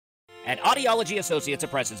At Audiology Associates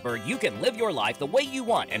of Prestonsburg, you can live your life the way you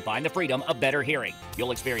want and find the freedom of better hearing.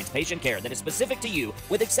 You'll experience patient care that is specific to you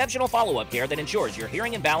with exceptional follow-up care that ensures your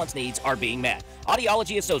hearing and balance needs are being met.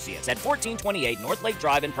 Audiology Associates at 1428 North Lake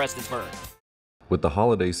Drive in Prestonsburg. With the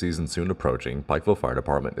holiday season soon approaching, Pikeville Fire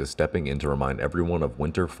Department is stepping in to remind everyone of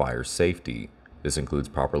winter fire safety. This includes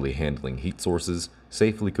properly handling heat sources,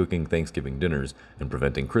 safely cooking Thanksgiving dinners, and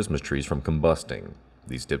preventing Christmas trees from combusting.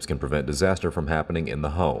 These tips can prevent disaster from happening in the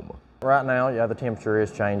home. Right now, yeah, the temperature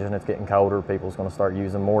is changing. It's getting colder. People's going to start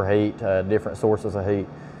using more heat, different sources of heat.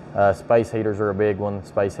 Space heaters are a big one.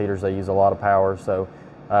 Space heaters, they use a lot of power, so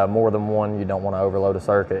more than one, you don't want to overload a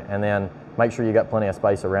circuit. And then make sure you got plenty of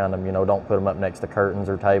space around them. You know, don't put them up next to curtains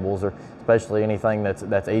or tables, or especially anything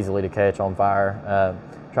that's easily to catch on fire.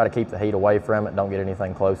 Try to keep the heat away from it. Don't get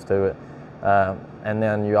anything close to it. And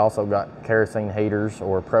then you also got kerosene heaters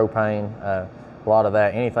or propane. A lot of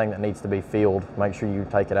that, anything that needs to be filled, make sure you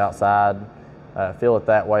take it outside, fill it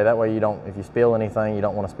that way. That way you don't, if you spill anything, you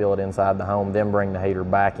don't want to spill it inside the home, then bring the heater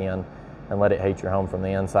back in and let it heat your home from the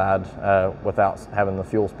inside without having the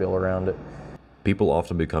fuel spill around it. People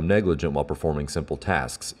often become negligent while performing simple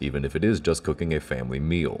tasks, even if it is just cooking a family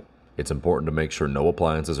meal. It's important to make sure no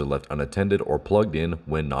appliances are left unattended or plugged in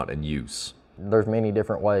when not in use. There's many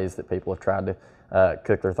different ways that people have tried to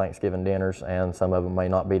cook their Thanksgiving dinners, and some of them may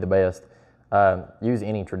not be the best. Use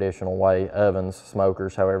any traditional way, ovens,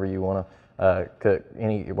 smokers, however you want to cook,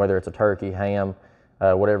 whether it's a turkey, ham,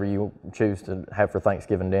 whatever you choose to have for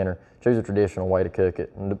Thanksgiving dinner. Choose a traditional way to cook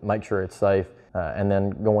it and make sure it's safe. And then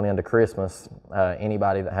going into Christmas,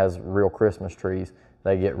 anybody that has real Christmas trees,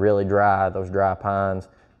 they get really dry, those dry pines.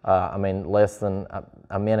 I mean, less than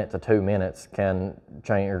a minute to 2 minutes can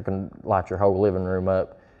change or can light your whole living room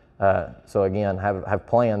up. So again, have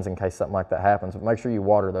plans in case something like that happens. But make sure you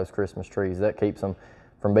water those Christmas trees. That keeps them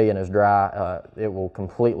from being as dry. It will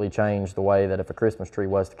completely change the way that if a Christmas tree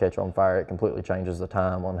was to catch on fire, it completely changes the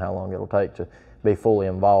time on how long it'll take to be fully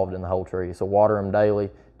involved in the whole tree. So water them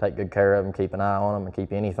daily, take good care of them, keep an eye on them, and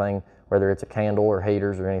keep anything, whether it's a candle or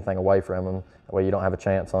heaters or anything, away from them. That way you don't have a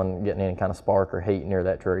chance on getting any kind of spark or heat near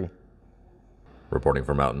that tree. Reporting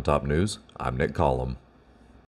for Mountaintop News, I'm Nick Collum.